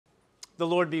The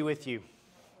Lord be with you.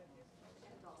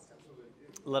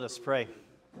 Let us pray.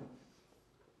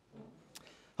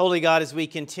 Holy God, as we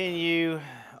continue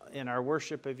in our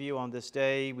worship of you on this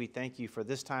day, we thank you for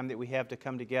this time that we have to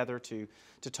come together to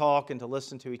talk and to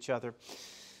listen to each other.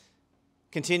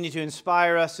 Continue to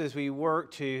inspire us as we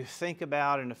work to think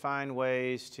about and to find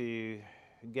ways to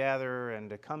gather and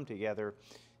to come together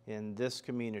in this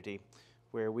community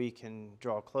where we can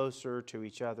draw closer to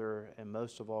each other and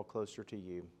most of all closer to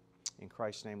you. In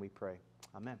Christ's name we pray.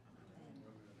 Amen.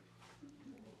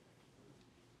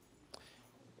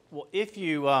 Well, if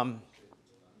you,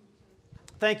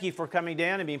 thank you for coming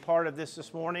down and being part of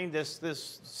this morning,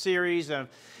 this series of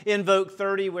INVOKE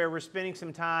 30, where we're spending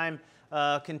some time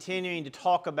continuing to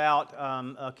talk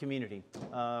about community,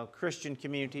 Christian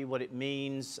community, what it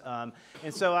means. And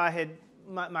so I had,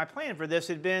 my plan for this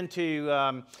had been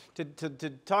to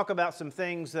talk about some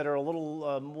things that are a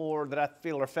little more that I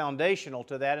feel are foundational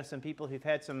to that, and some people who've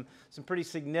had some pretty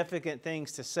significant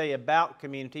things to say about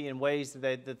community in ways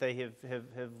that they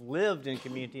have lived in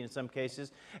community in some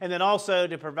cases, and then also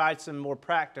to provide some more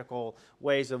practical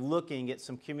ways of looking at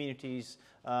some communities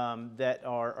that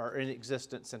are in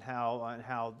existence and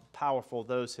how powerful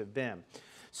those have been.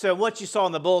 So what you saw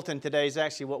in the bulletin today is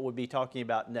actually what we'll be talking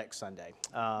about next Sunday.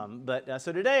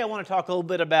 So today I want to talk a little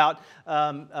bit about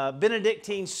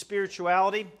Benedictine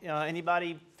spirituality.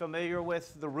 Anybody familiar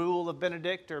with the rule of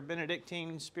Benedict or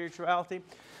Benedictine spirituality?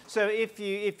 So if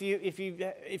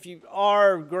you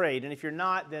are, great, and if you're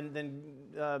not, then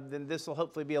this will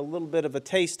hopefully be a little bit of a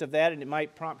taste of that, and it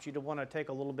might prompt you to want to take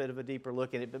a little bit of a deeper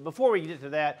look at it. But before we get to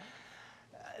that,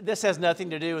 this has nothing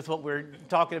to do with what we're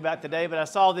talking about today, but I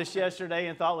saw this yesterday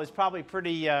and thought it was probably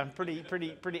pretty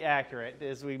accurate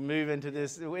as we move into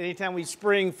this. Anytime we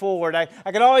spring forward, I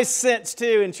can always sense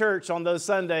too in church on those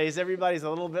Sundays, everybody's a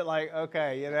little bit like,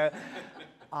 okay, you know,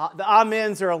 the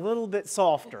amens are a little bit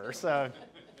softer. So,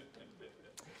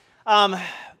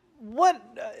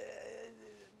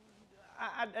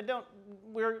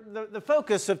 the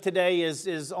focus of today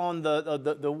is on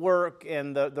the work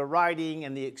and the writing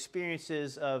and the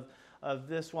experiences of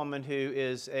this woman who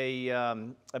is a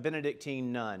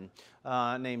Benedictine nun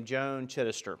named Joan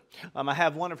Chittister. I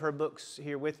have one of her books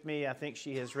here with me. I think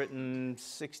she has written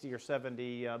 60 or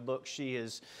 70 books. She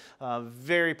is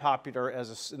very popular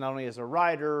not only as a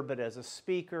writer but as a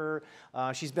speaker.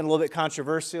 She's been a little bit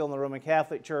controversial in the Roman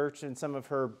Catholic Church, and some of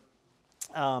her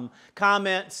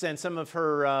comments and some of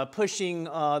her pushing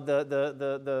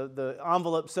the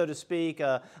envelope, so to speak,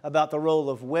 about the role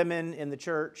of women in the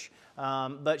church.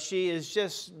 But she is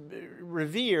just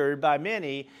revered by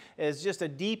many as just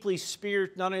not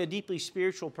only a deeply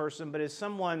spiritual person, but as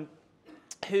someone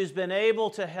who's been able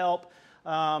to help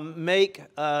make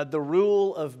the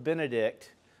rule of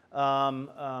Benedict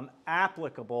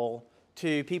applicable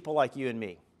to people like you and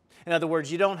me. In other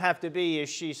words, you don't have to be, as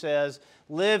she says,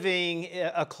 living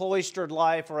a cloistered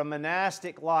life or a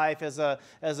monastic life as a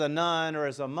nun or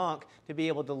as a monk to be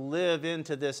able to live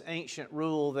into this ancient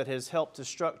rule that has helped to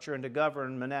structure and to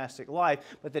govern monastic life,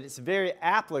 but that it's very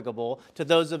applicable to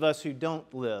those of us who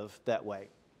don't live that way.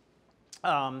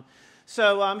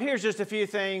 So here's just a few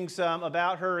things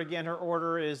about her. Again, her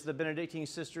order is the Benedictine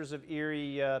Sisters of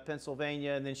Erie,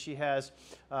 Pennsylvania, and then she has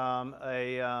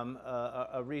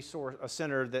a resource, a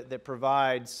center that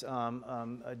provides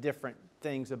different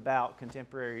things about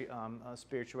contemporary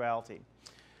spirituality.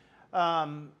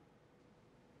 The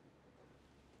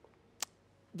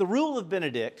Rule of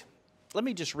Benedict. Let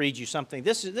me just read you something.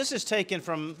 This is taken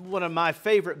from one of my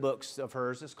favorite books of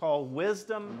hers. It's called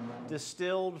Wisdom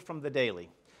Distilled from the Daily.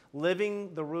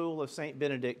 Living the Rule of St.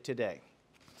 Benedict Today.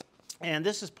 And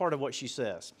this is part of what she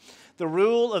says. The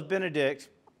Rule of Benedict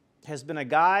has been a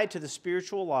guide to the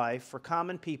spiritual life for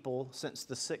common people since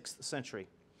the 6th century.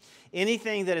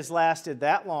 Anything that has lasted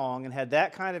that long and had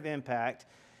that kind of impact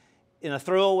in a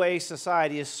throwaway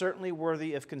society is certainly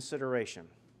worthy of consideration.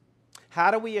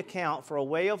 How do we account for a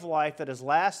way of life that has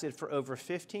lasted for over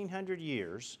 1,500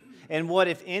 years? And what,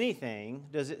 if anything,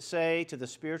 does it say to the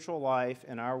spiritual life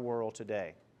in our world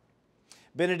today?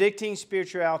 Benedictine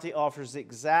spirituality offers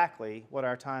exactly what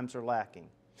our times are lacking.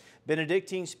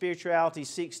 Benedictine spirituality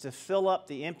seeks to fill up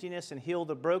the emptiness and heal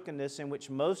the brokenness in which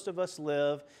most of us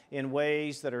live in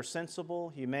ways that are sensible,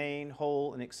 humane,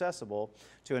 whole, and accessible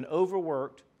to an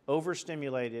overworked,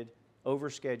 overstimulated,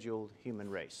 overscheduled human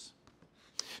race.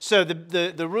 So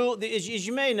the rule, as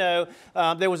you may know,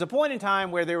 there was a point in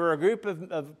time where there were a group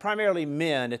of primarily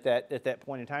men at that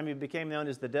point in time who became known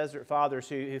as the Desert Fathers,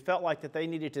 who felt like that they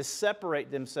needed to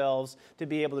separate themselves to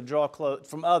be able to draw close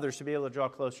from others, to be able to draw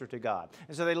closer to God.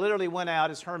 And so they literally went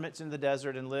out as hermits in the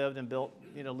desert and lived and built,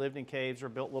 lived in caves or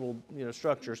built little,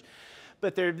 structures.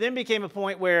 But there then became a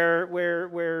point where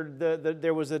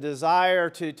there was a desire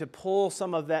to pull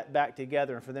some of that back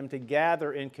together and for them to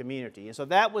gather in community. And so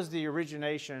that was the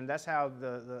origination. That's how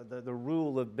the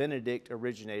rule of Benedict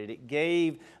originated. It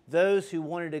gave those who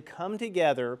wanted to come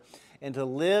together and to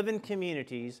live in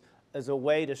communities as a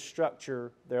way to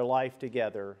structure their life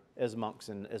together as monks,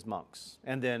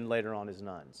 and then later on as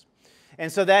nuns. And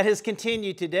so that has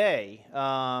continued today,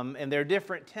 and there are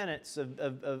different tenets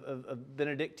of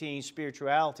Benedictine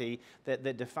spirituality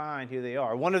that define who they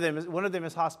are. One of them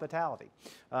is hospitality.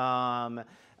 I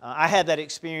had that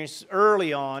experience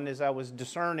early on as I was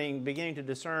beginning to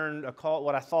discern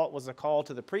what I thought was a call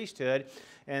to the priesthood,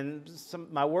 and some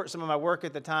of my work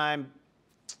at the time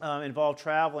involved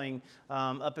traveling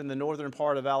up in the northern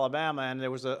part of Alabama, and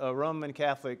there was a Roman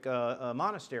Catholic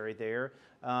monastery there.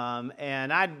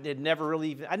 And I'd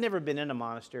never been in a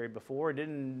monastery before.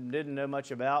 Didn't know much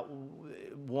about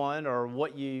one or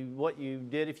what you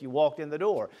did if you walked in the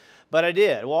door. But I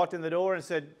did. Walked in the door and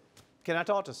said, "Can I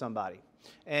talk to somebody?"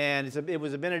 And it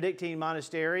was a Benedictine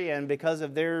monastery, and because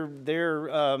of their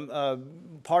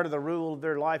part of the rule of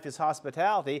their life is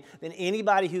hospitality, then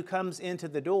anybody who comes into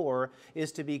the door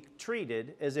is to be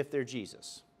treated as if they're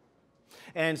Jesus.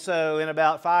 And so in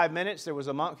about 5 minutes, there was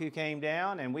a monk who came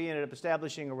down, and we ended up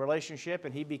establishing a relationship,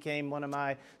 and he became one of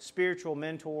my spiritual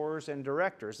mentors and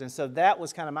directors. And so that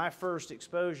was kind of my first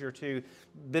exposure to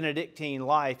Benedictine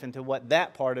life and to what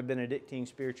that part of Benedictine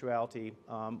spirituality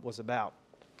was about.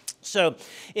 So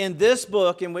in this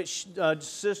book, in which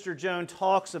Sister Joan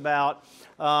talks about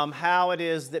how it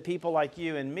is that people like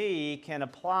you and me can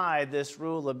apply this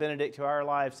rule of Benedict to our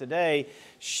lives today,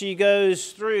 she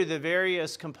goes through the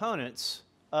various components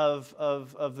of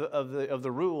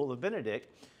the rule of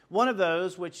Benedict. One of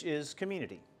those, which is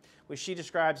community, which she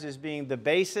describes as being the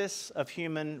basis of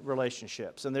human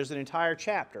relationships. And there's an entire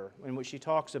chapter in which she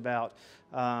talks about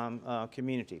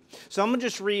community. So I'm going to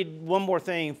just read one more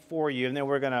thing for you, and then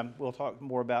we'll talk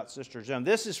more about Sister Joan.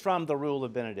 This is from the Rule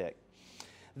of Benedict.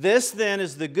 "This then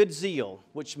is the good zeal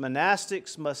which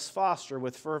monastics must foster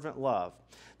with fervent love,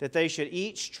 that they should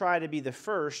each try to be the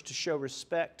first to show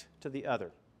respect to the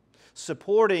other,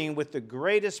 supporting with the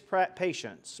greatest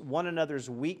patience one another's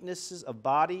weaknesses of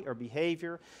body or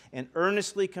behavior, and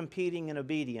earnestly competing in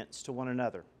obedience to one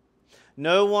another.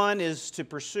 No one is to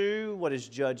pursue what is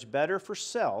judged better for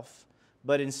self,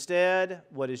 but instead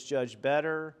what is judged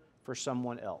better for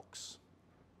someone else."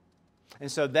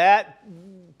 And so that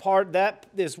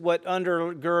is what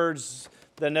undergirds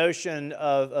the notion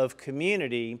of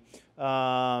community,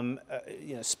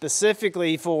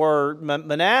 specifically for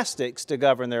monastics to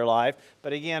govern their life,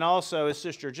 but again also, as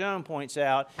Sister Joan points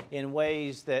out, in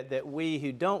ways that we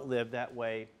who don't live that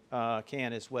way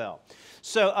can as well.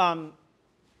 So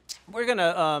we're going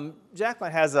to,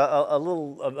 Jacqueline has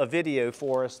a video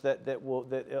for us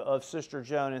of Sister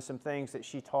Joan and some things that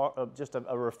she taught, just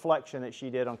a reflection that she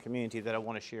did on community that I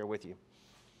want to share with you.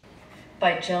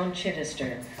 By Joan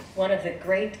Chittister, one of the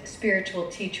great spiritual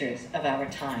teachers of our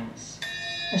times.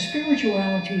 A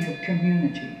spirituality of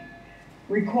community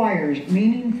requires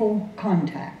meaningful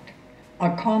contact,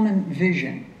 a common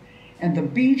vision, and the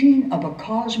beating of a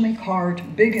cosmic heart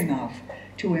big enough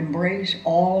to embrace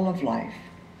all of life.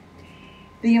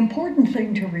 The important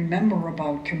thing to remember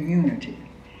about community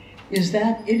is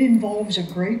that it involves a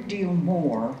great deal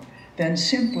more than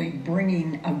simply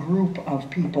bringing a group of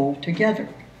people together.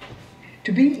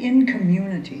 To be in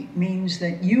community means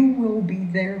that you will be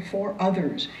there for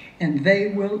others, and they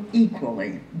will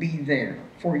equally be there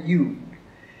for you.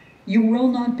 You will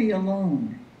not be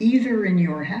alone, either in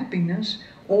your happiness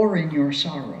or in your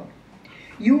sorrow.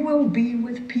 You will be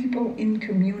with people in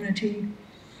community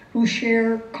who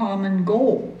share common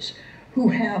goals, who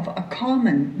have a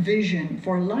common vision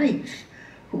for life,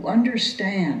 who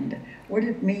understand what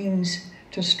it means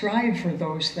to strive for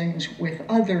those things with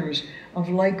others of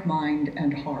like mind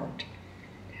and heart.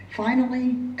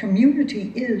 Finally,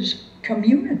 community is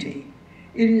community.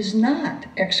 It is not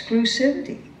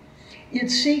exclusivity. It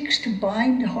seeks to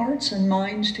bind hearts and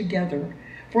minds together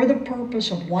for the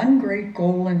purpose of one great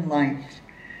goal in life.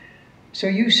 So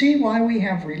you see why we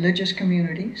have religious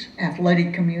communities,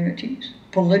 athletic communities,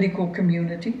 political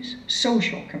communities,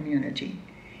 social community.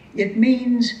 It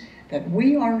means that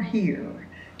we are here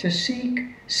to seek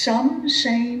some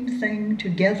same thing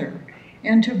together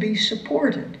and to be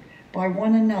supported by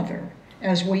one another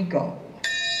as we go.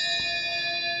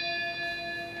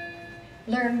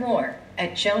 Learn more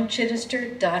at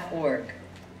joanchittister.org.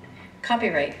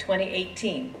 Copyright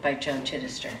 2018 by Joan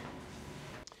Chittister.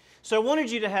 So I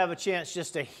wanted you to have a chance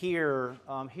just to hear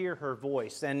her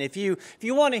voice. And if you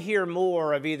want to hear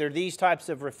more of either these types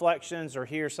of reflections or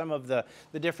hear some of the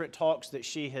different talks that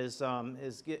she has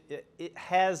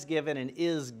given and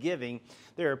is giving,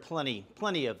 there are plenty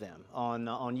of them on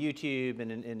YouTube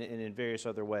and in various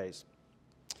other ways.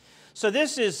 So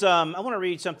this is, I want to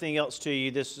read something else to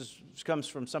you. This comes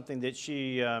from something that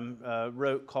she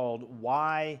wrote called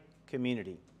Why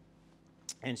Community.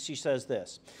 And she says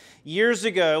this: years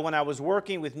ago, when I was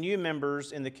working with new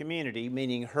members in the community,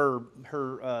 meaning her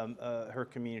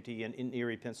community in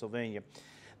Erie, Pennsylvania,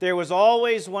 there was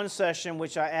always one session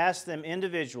which I asked them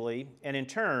individually and in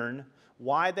turn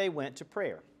why they went to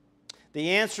prayer.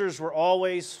 The answers were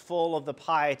always full of the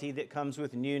piety that comes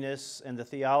with newness and the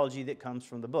theology that comes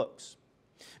from the books.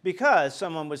 Because,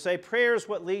 someone would say, prayer is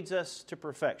what leads us to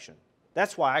perfection.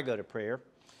 That's why I go to prayer.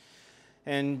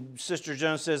 And Sister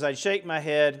Joan says, I'd shake my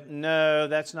head, no,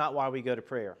 that's not why we go to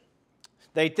prayer.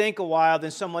 They'd think a while, then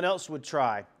someone else would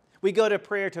try. We go to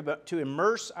prayer to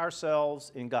immerse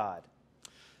ourselves in God.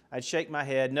 I'd shake my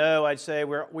head, no, I'd say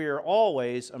we are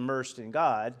always immersed in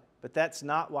God, but that's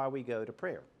not why we go to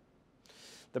prayer.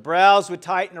 The brows would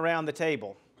tighten around the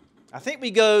table. I think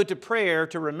we go to prayer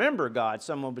to remember God,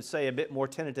 someone would say a bit more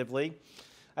tentatively.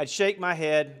 I'd shake my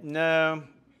head, no,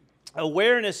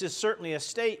 awareness is certainly a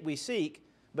state we seek,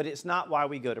 but it's not why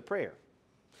we go to prayer.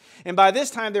 And by this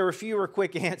time, there were fewer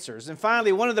quick answers. And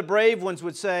finally, one of the brave ones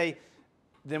would say,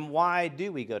 then why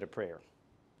do we go to prayer?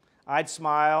 I'd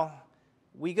smile.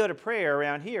 We go to prayer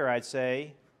around here, I'd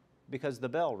say, because the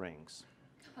bell rings.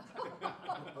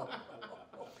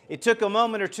 It took a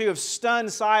moment or two of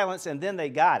stunned silence, and then they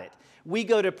got it. We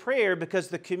go to prayer because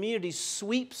the community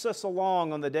sweeps us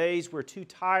along on the days we're too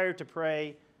tired to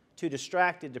pray, too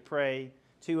distracted to pray,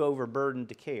 too overburdened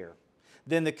to care.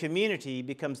 Then the community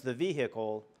becomes the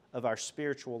vehicle of our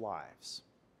spiritual lives.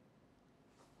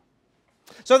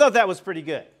 So I thought that was pretty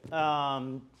good.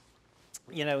 In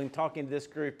talking to this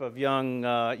group of young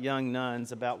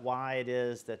nuns about why it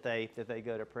is that they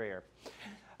go to prayer.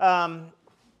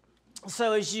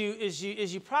 So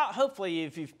hopefully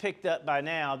if you've picked up by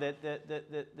now that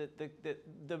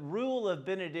the rule of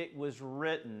Benedict was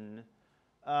written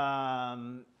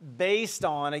based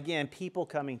on, again, people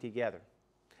coming together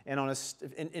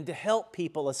and to help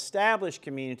people establish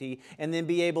community and then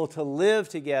be able to live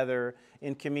together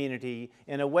in community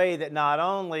in a way that not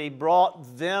only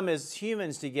brought them as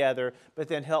humans together, but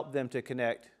then helped them to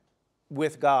connect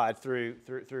with God through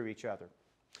each other.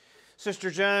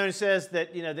 Sister Joan says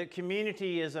that, that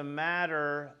community is a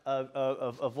matter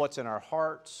of what's in our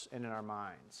hearts and in our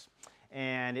minds.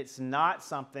 And it's not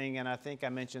something, and I think I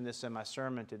mentioned this in my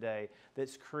sermon today,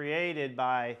 that's created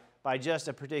by just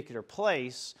a particular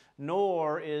place,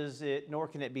 nor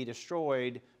can it be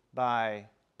destroyed by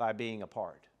being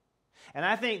apart. And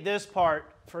I think this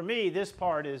part, for me, this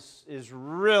part is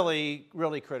really,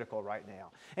 really critical right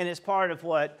now. And it's part of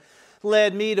what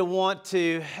led me to want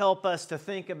to help us to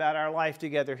think about our life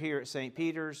together here at St.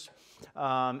 Peter's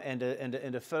and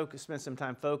to spend some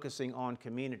time focusing on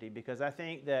community, because I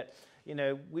think that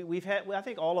I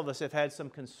think all of us have had some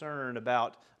concern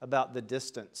about the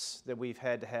distance that we've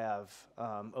had to have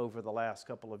over the last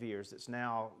couple of years. It's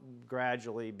now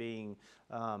gradually being,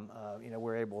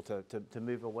 we're able to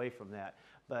move away from that.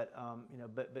 But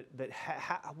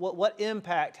what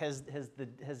impact has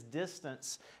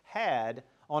distance had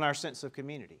on our sense of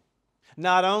community?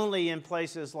 Not only in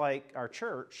places like our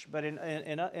church, but in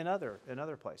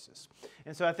other places.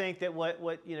 And so I think that what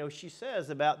she says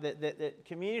about that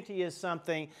community is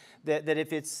something that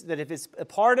if it's a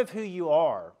part of who you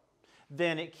are,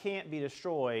 then it can't be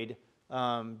destroyed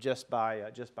just by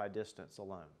distance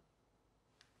alone.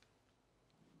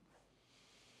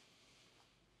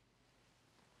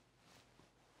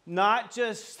 Not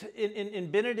just in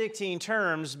Benedictine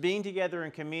terms, being together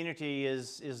in community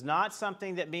is not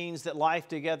something that means that life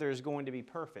together is going to be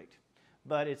perfect,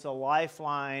 but it's a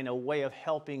lifeline, a way of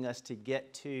helping us to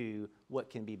get to what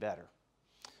can be better.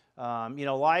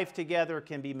 Life together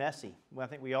can be messy. Well, I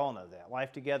think we all know that.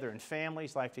 Life together in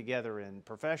families, life together in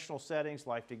professional settings,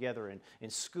 life together in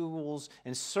schools,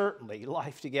 and certainly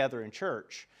life together in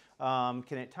church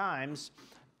can at times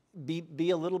be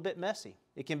a little bit messy.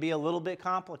 It can be a little bit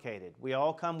complicated. We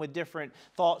all come with different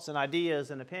thoughts and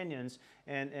ideas and opinions,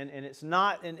 and it's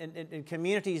not, and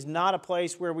community is not a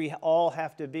place where we all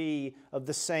have to be of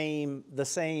the same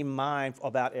mind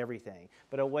about everything,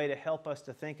 but a way to help us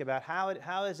to think about how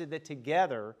is it that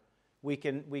together we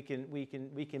can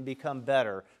become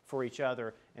better for each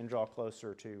other and draw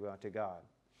closer to God.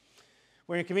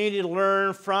 We're in a community to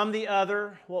learn from the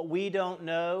other what we don't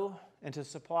know and to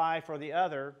supply for the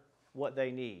other what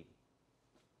they need.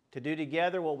 to do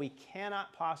together what we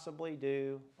cannot possibly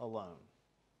do alone.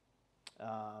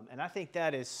 And I think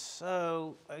that is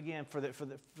so, again, for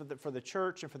the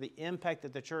church and for the impact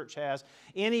that the church has.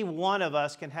 Any one of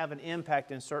us can have an impact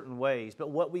in certain ways,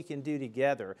 but what we can do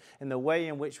together and the way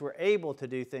in which we're able to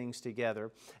do things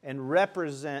together and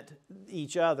represent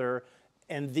each other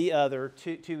and the other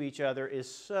to each other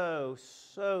is so,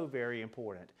 so very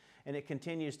important. And it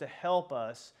continues to help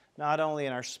us not only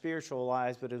in our spiritual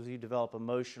lives, but as we develop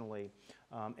emotionally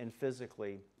and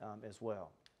physically as well.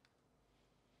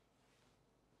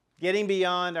 Getting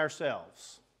beyond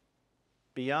ourselves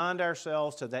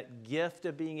to that gift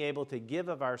of being able to give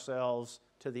of ourselves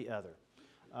to the other,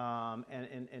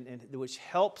 and which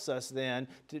helps us then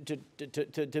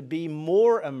to be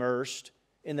more immersed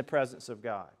in the presence of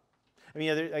God. I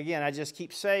mean, again, I just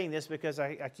keep saying this because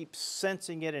I keep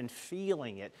sensing it and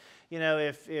feeling it. You know,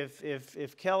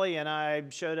 if Kelly and I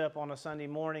showed up on a Sunday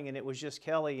morning and it was just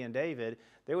Kelly and David,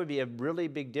 there would be a really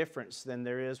big difference than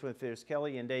there is if there's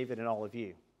Kelly and David and all of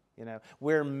you. You know,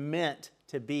 we're meant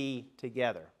to be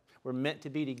together. We're meant to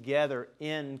be together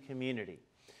in community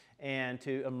and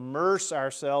to immerse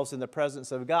ourselves in the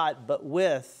presence of God, but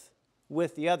with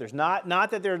the others. Not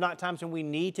that there are not times when we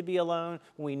need to be alone.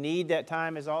 We need that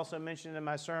time, as also mentioned in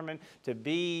my sermon, to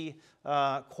be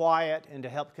quiet and to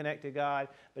help connect to God.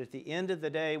 But at the end of the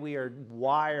day, we are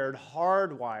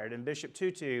hardwired. And Bishop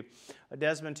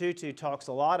Desmond Tutu talks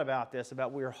a lot about this,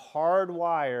 about we're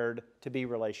hardwired to be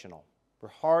relational. We're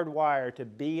hardwired to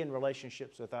be in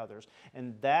relationships with others.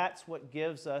 And that's what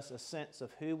gives us a sense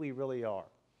of who we really are.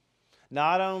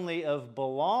 Not only of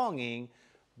belonging,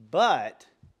 but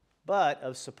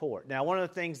of support. Now, one of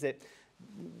the things that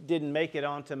didn't make it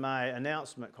onto my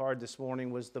announcement card this morning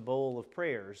was the bowl of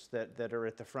prayers that are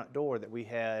at the front door that we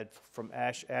had from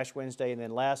Ash Wednesday and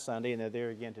then last Sunday, and they're there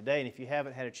again today. And if you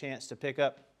haven't had a chance to pick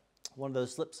up one of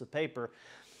those slips of paper,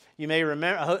 you may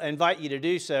remember, I invite you to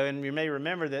do so, and you may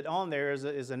remember that on there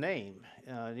is a name.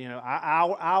 You know,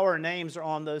 our names are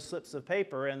on those slips of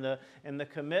paper, and the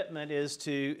commitment is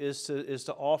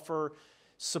to offer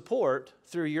support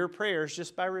through your prayers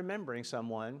just by remembering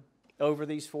someone over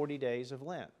these 40 days of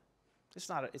Lent.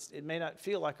 It may not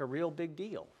feel like a real big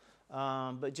deal,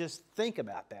 but just think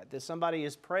about that somebody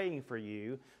is praying for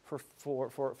you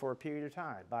for a period of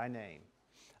time by name,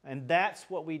 and that's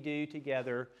what we do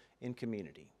together in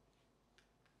community.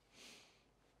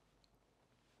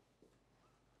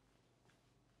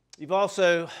 You've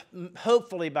also,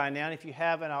 hopefully by now, and if you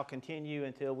haven't, I'll continue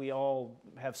until we all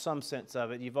have some sense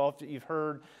of it.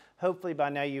 Hopefully by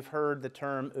now you've heard the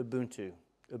term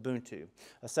Ubuntu,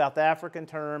 a South African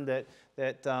term that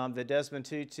Desmond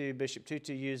Tutu, Bishop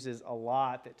Tutu uses a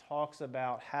lot, that talks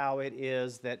about how it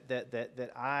is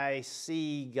that I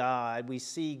see God, we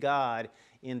see God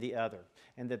in the other.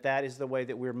 And that is the way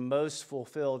that we're most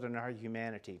fulfilled in our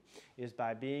humanity, is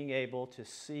by being able to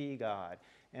see God.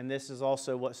 And this is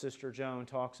also what Sister Joan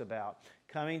talks about.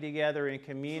 Coming together in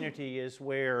community is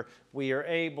where we are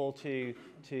able to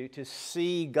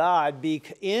see God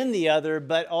in the other,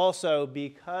 but also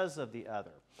because of the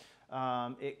other.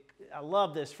 I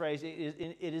love this phrase.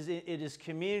 It is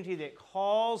community that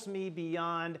calls me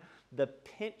beyond the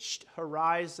pinched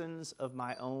horizons of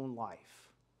my own life.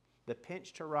 The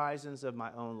pinched horizons of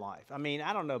my own life. I mean,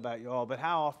 I don't know about you all, but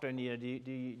how often do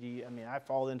you I mean, I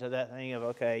fall into that thing of,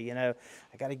 okay, you know,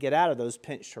 I got to get out of those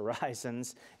pinched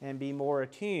horizons and be more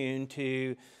attuned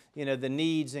to, you know, the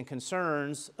needs and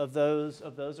concerns of those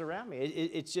around me.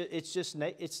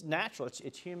 It's natural.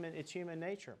 It's human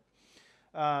nature.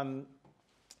 And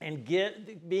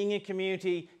being in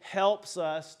community helps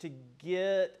us to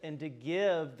get and to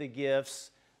give the gifts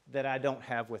that I don't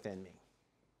have within me.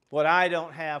 What I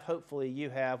don't have, hopefully you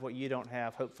have. What you don't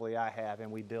have, hopefully I have.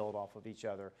 And we build off of each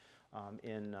other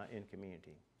in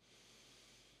community.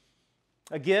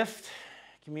 A gift.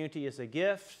 Community is a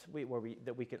gift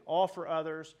that we can offer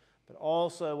others, but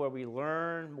also where we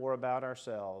learn more about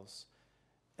ourselves.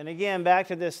 And again, back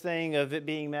to this thing of it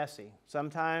being messy.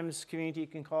 Sometimes community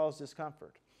can cause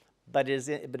discomfort, but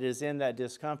it is in that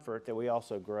discomfort that we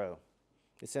also grow.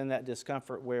 It's in that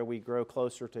discomfort where we grow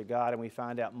closer to God and we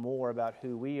find out more about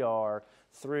who we are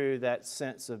through that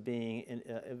sense of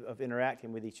of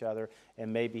interacting with each other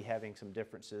and maybe having some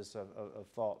differences of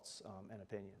thoughts and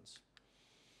opinions.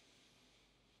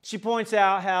 She points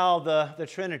out how the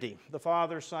Trinity, the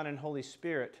Father, Son, and Holy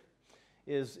Spirit,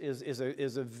 is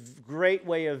a great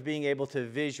way of being able to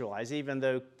visualize, even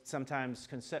though sometimes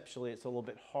conceptually it's a little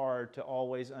bit hard to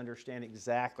always understand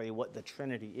exactly what the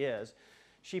Trinity is.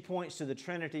 she points to the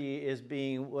Trinity as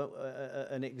being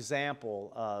an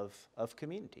example of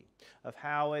community, of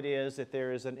how it is that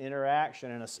there is an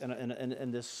interaction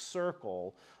in this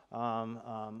circle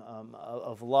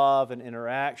of love and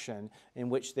interaction in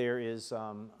which there's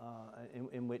a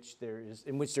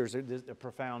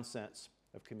profound sense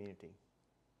of community.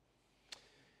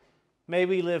 May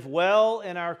we live well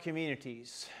in our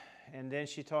communities. And then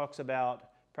she talks about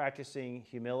practicing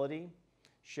humility,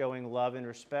 showing love and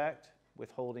respect,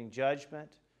 withholding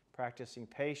judgment, practicing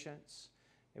patience.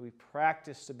 And we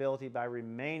practice stability by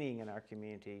remaining in our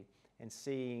community and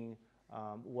seeing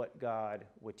what God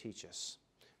would teach us.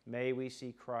 May we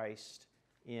see Christ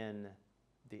in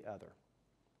the other.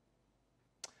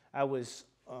 I was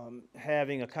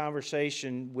having a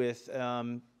conversation with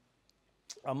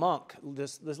a monk.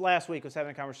 This last week I was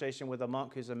having a conversation with a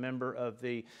monk who's a member of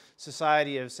the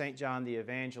Society of St. John the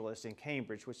Evangelist in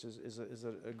Cambridge, which is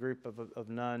a group of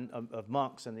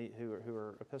monks who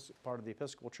are part of the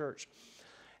Episcopal Church.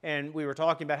 And we were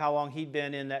talking about how long he'd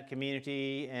been in that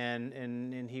community,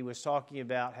 and he was talking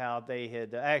about how they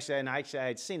had actually I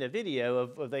had seen a video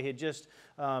of they had just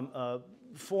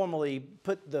formally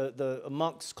put the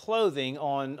monk's clothing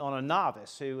on a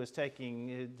novice who was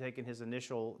taking his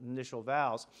initial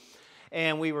vows.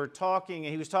 And we were talking,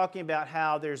 and he was talking about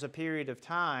how there's a period of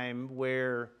time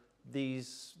where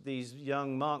these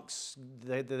young monks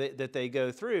that they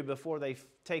go through before they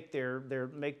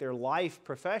make their life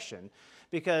profession,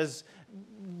 because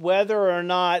whether or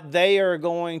not they are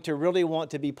going to really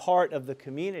want to be part of the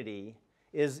community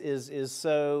is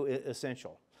so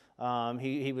essential.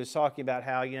 He was talking about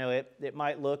how it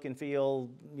might look and feel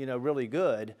really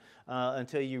good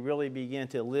until you really begin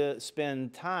to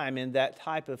spend time in that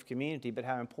type of community, but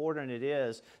how important it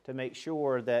is to make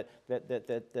sure that's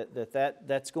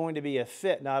going to be a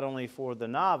fit not only for the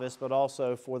novice but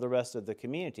also for the rest of the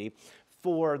community,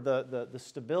 for the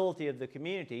stability of the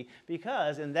community,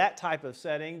 because in that type of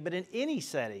setting, but in any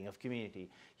setting of community,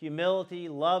 humility,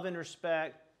 love and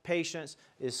respect, patience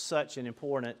is such an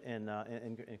important and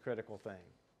critical thing.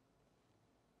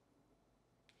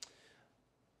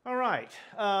 All right.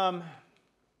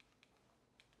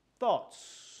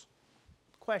 Thoughts,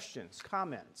 questions,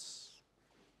 comments?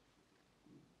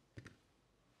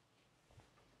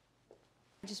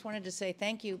 I just wanted to say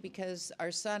thank you, because our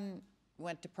son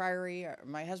went to Priory,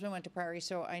 my husband went to Priory,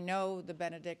 so I know the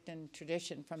Benedictine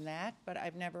tradition from that, but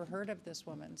I've never heard of this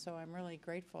woman, so I'm really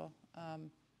grateful.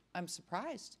 I'm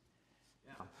surprised.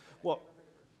 Yeah.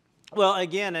 Well,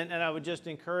 again, and I would just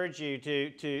encourage you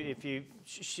to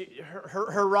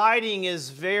her writing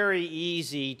is very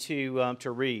easy to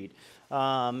read,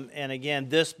 and again,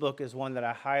 this book is one that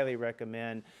I highly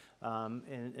recommend,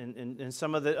 and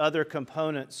some of the other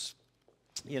components,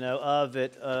 of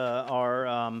it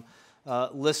are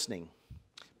listening,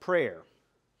 prayer,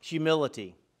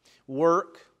 humility,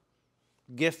 work,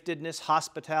 giftedness,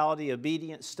 hospitality,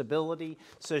 obedience, stability.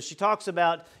 So she talks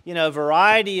about, a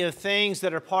variety of things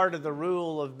that are part of the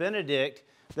rule of Benedict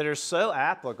that are so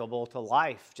applicable to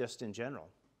life just in general,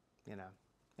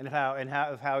 and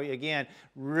how again,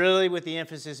 really with the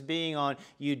emphasis being on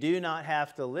you do not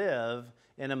have to live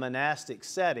in a monastic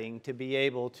setting to be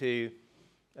able to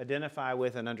identify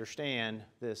with and understand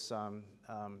this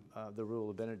the rule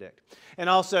of Benedict. And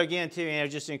also again too,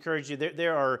 just encourage you,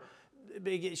 there are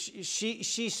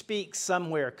she speaks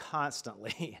somewhere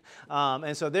constantly,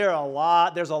 and so there's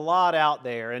a lot out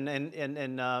there, and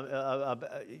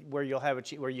where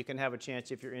where you can have a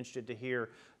chance, if you're interested, to hear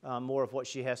more of what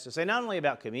she has to say, not only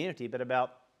about community but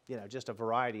about just a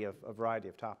variety of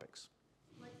topics.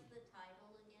 What's the title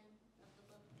again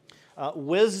of the book?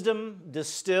 Wisdom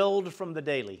Distilled from the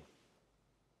Daily.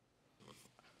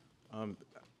 I'm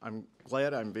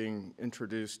glad I'm being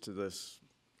introduced to this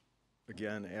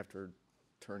again after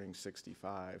turning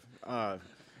 65.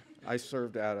 I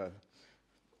served out a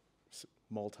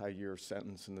multi-year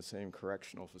sentence in the same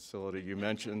correctional facility you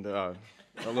mentioned a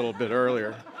little bit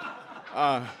earlier,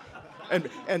 and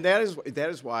that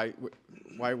is why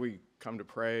we come to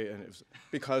pray, and it's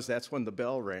because that's when the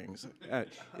bell rings.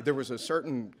 There was a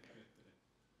certain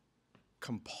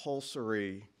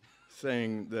compulsory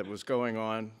thing that was going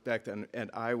on back then, and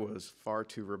I was far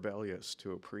too rebellious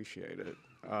to appreciate it.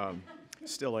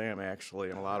 Still am,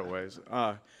 actually, in a lot of ways.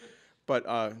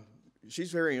 But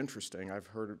she's very interesting. I've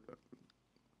heard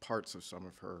parts of some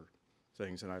of her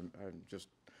things, and I'm just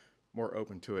more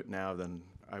open to it now than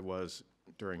I was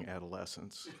during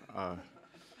adolescence.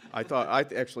 I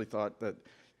actually thought that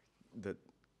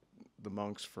the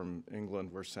monks from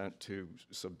England were sent to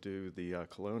subdue the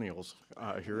colonials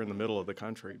here in the middle of the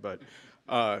country, but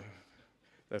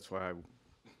that's why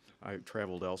I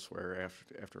traveled elsewhere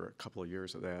after a couple of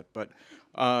years of that. But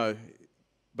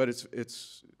it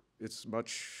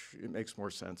makes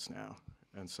more sense now,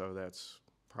 and so that's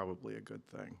probably a good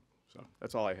thing. So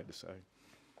that's all I had to say.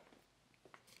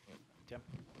 Tim?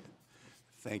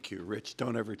 Thank you, Rich.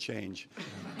 Don't ever change.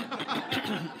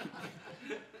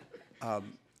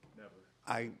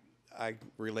 I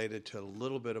related to a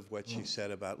little bit of what you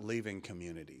said about leaving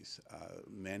communities.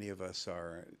 Many of us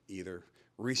are either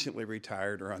recently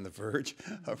retired or on the verge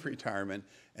of retirement,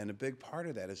 and a big part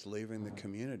of that is leaving the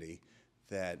community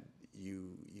that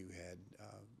you had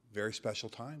very special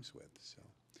times with. So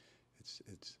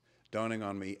it's dawning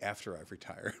on me after I've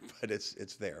retired, but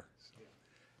it's there. So.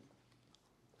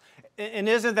 And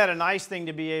isn't that a nice thing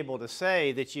to be able to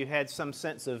say, that you had some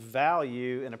sense of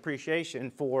value and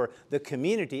appreciation for the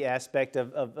community aspect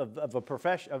of a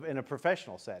in a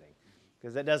professional setting?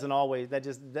 Because that doesn't always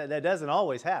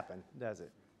happen, does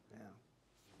it? Yeah.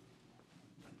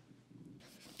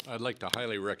 I'd like to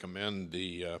highly recommend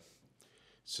the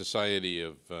Society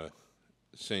of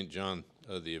St. John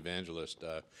the Evangelist.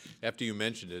 After you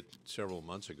mentioned it several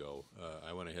months ago,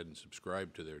 I went ahead and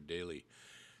subscribed to their daily.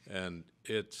 And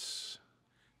it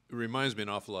reminds me an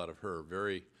awful lot of her,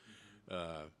 very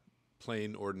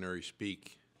plain, ordinary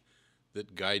speak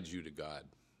that guides you to God.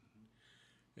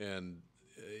 And,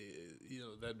 you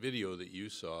know, that video that you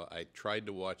saw, I tried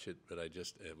to watch it, but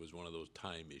it was one of those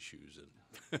time issues,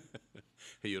 and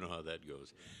you know how that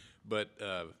goes. But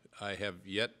I have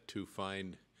yet to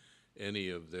find any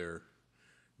of their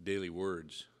daily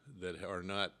words that are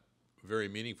not very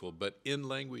meaningful, but in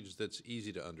language that's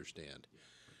easy to understand.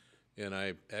 And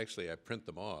I print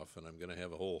them off, and I'm going to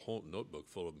have a whole notebook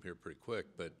full of them here pretty quick.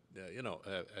 But, you know,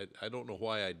 I don't know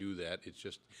why I do that. It's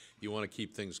just you want to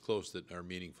keep things close that are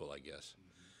meaningful, I guess.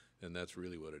 And that's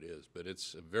really what it is. But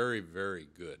it's very, very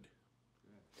good.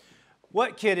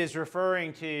 What Kit is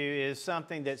referring to is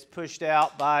something that's pushed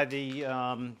out by the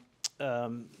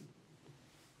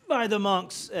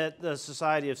monks at the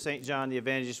Society of St. John the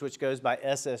Evangelist, which goes by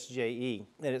SSJE.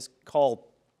 And it's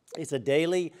a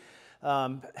daily...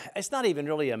 it's not even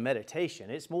really a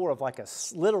meditation. It's more of like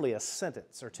literally a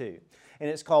sentence or two. And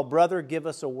it's called Brother, Give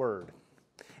Us a Word.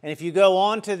 And if you go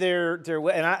on to their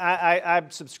and I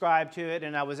subscribe to it,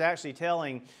 and I was actually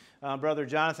telling Brother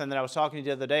Jonathan that I was talking to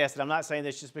the other day, I said, I'm not saying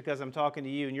this just because I'm talking to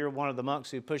you and you're one of the monks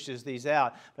who pushes these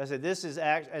out. But I said,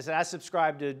 I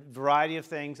subscribe to a variety of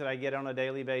things that I get on a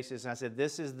daily basis. And I said,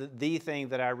 this is the thing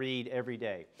that I read every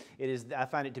day. I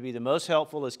find it to be the most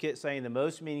helpful, as Kit's saying, the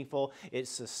most meaningful. It's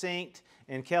succinct.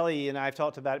 And Kelly and I have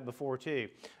talked about it before too.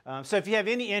 So if you have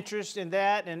any interest in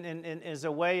that and as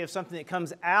a way of something that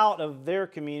comes out of their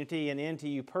community and into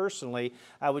you personally,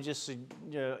 I would just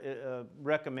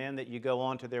recommend that you go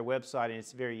on to their website, and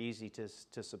it's very easy to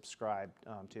subscribe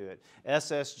to it.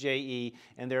 SSJE,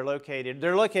 and they're located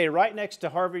right next to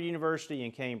Harvard University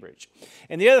in Cambridge.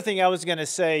 And the other thing I was going to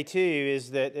say too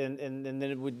is that, and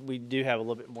then we do have a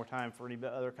little bit more time for any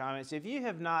other comments. If you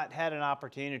have not had an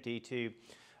opportunity to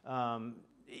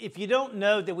if you don't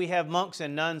know that we have monks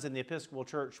and nuns in the Episcopal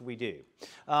Church, we do.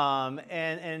 And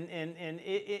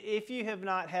if you have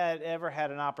not ever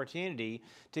had an opportunity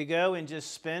to go and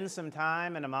just spend some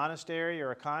time in a monastery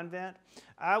or a convent,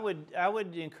 I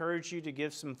would encourage you to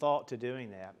give some thought to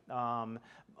doing that.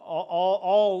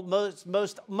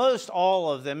 Most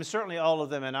all of them, certainly all of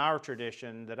them in our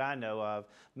tradition that I know of,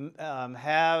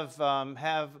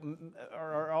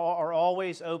 are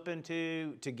always open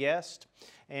to guests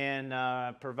and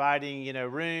providing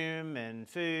room and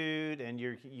food, and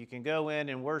you can go in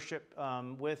and worship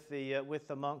with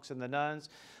the monks and the nuns.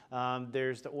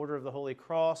 There's the Order of the Holy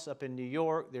Cross up in New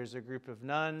York. There's a group of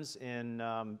nuns in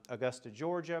Augusta,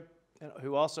 Georgia,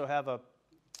 who also have a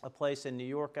place in New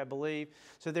York, I believe.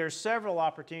 So there's several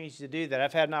opportunities to do that.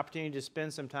 I've had an opportunity to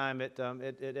spend some time at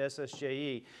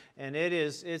SSJE, and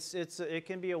it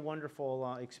can be a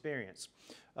wonderful experience.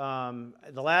 The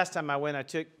last time I went, I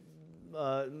took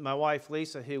my wife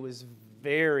Lisa, who was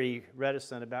very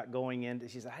reticent about going in.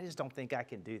 She said, "I just don't think I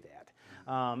can do that."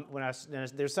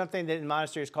 There's something that in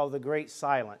monasteries called the Great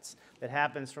Silence that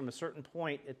happens from a certain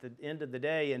point at the end of the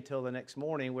day until the next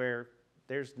morning, where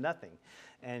there's nothing.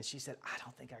 And she said, "I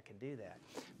don't think I can do that."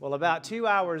 Well, about 2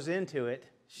 hours into it,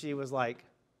 she was like,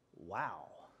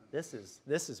 "Wow, this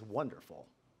is wonderful."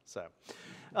 So,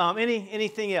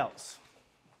 anything else?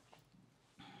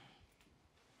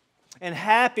 And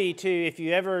happy to, if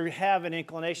you ever have an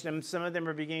inclination, and some of them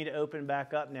are beginning to open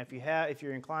back up now. If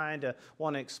you're inclined to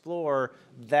want to explore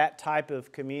that type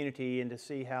of community and to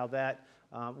see how that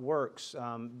works,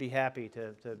 be happy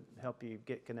to help you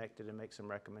get connected and make some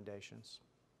recommendations.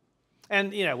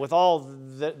 And, you know, with all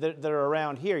that are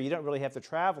around here, you don't really have to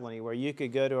travel anywhere. You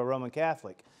could go to a Roman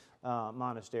Catholic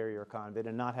monastery or convent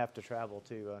and not have to travel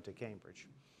to Cambridge.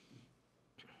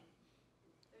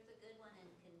 There's a good one in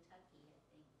Kentucky, I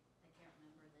think. I can't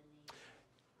remember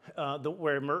the name.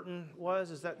 Where Merton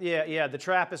was, is that? Yeah. The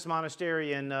Trappist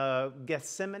monastery in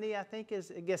Gethsemane, I think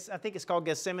it's called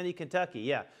Gethsemane, Kentucky.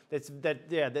 Yeah,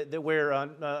 where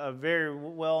a very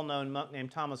well-known monk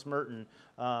named Thomas Merton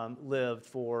lived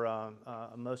for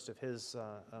most of his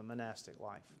monastic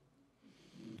life.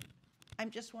 I'm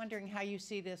just wondering how you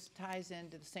see this ties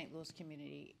into the St. Louis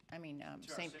community. I mean,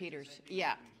 St. Peter's.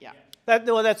 Yeah.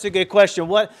 Well, that's a good question.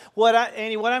 What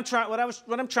I'm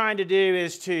trying to do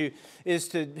is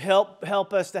to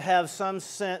help us to have some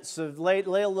sense of lay a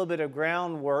little bit of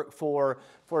groundwork for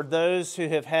those who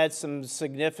have had some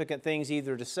significant things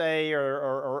either to say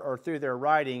or through their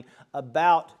writing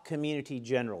about community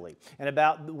generally, and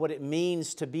about what it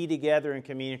means to be together in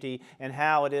community and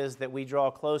how it is that we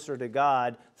draw closer to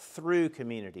God through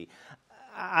community.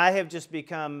 I have just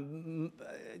become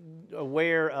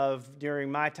aware of,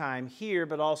 during my time here,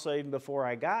 but also even before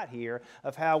I got here,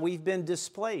 of how we've been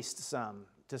displaced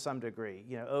to some degree,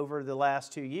 you know, over the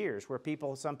last 2 years, where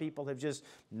some people have just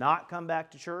not come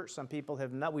back to church. Some people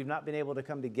have not. We've not been able to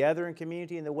come together in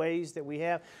community in the ways that we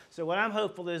have. So what I'm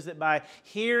hopeful is that by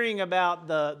hearing about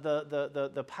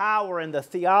the power and the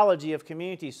theology of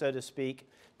community, so to speak,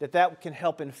 that can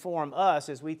help inform us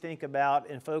as we think about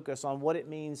and focus on what it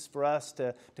means for us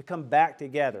to come back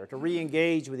together, to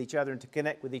re-engage with each other and to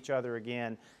connect with each other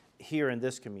again here in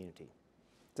this community.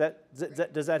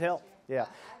 Does that help? Yeah. I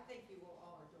think you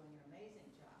all are doing an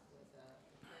amazing job with the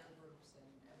prayer groups and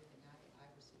everything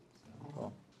I've received. So.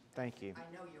 Well, thank you.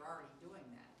 I know you're already doing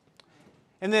that.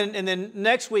 And then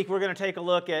next week we're going to take a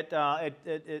look at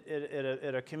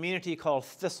a community called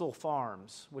Thistle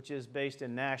Farms, which is based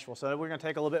in Nashville. So we're going to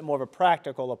take a little bit more of a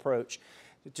practical approach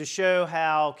to show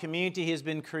how community has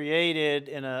been created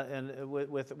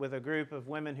with a group of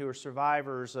women who are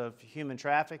survivors of human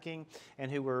trafficking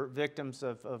and who were victims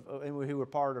and who were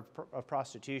part of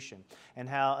prostitution, and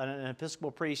how an Episcopal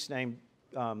priest named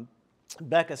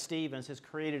Becca Stevens has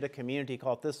created a community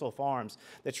called Thistle Farms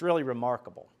that's really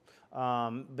remarkable.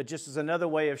 But just as another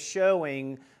way of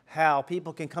showing how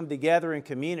people can come together in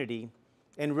community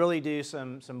and really do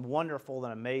some wonderful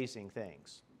and amazing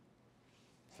things.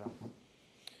 So,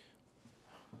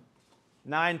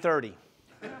 9:30.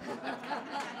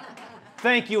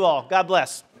 Thank you all. God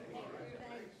bless.